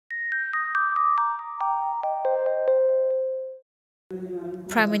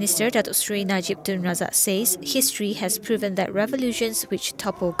Prime Minister Datuk Seri Najib Razak says history has proven that revolutions which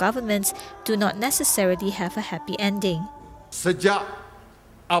topple governments do not necessarily have a happy ending. Sejak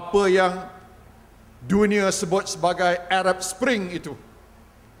apa yang dunia sebut sebagai Arab Spring itu,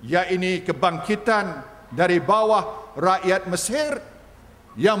 iaitu kebangkitan dari bawah rakyat Mesir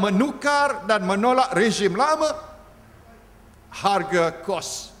yang menukar dan menolak rejim lama, harga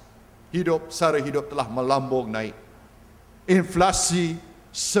kos hidup, sara hidup telah melambung naik. Inflasi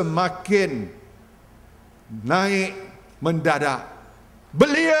semakin naik mendadak.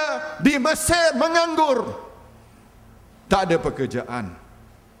 Belia di Mesir menganggur. Tak ada pekerjaan.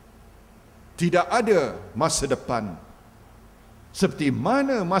 Tidak ada masa depan. Seperti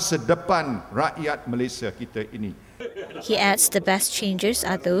mana masa depan rakyat Malaysia kita ini? He adds the best changes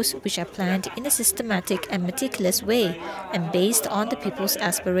are those which are planned in a systematic and meticulous way and based on the people's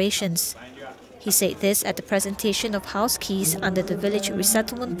aspirations. He said this at the presentation of house keys under the village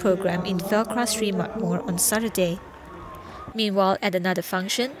resettlement program in Velcra Sri Makmur on Saturday. Meanwhile, at another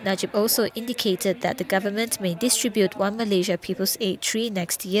function, Najib also indicated that the government may distribute One Malaysia People's Aid Tree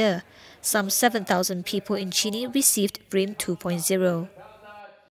next year. Some 7,000 people in Chini received BRIM 2.0.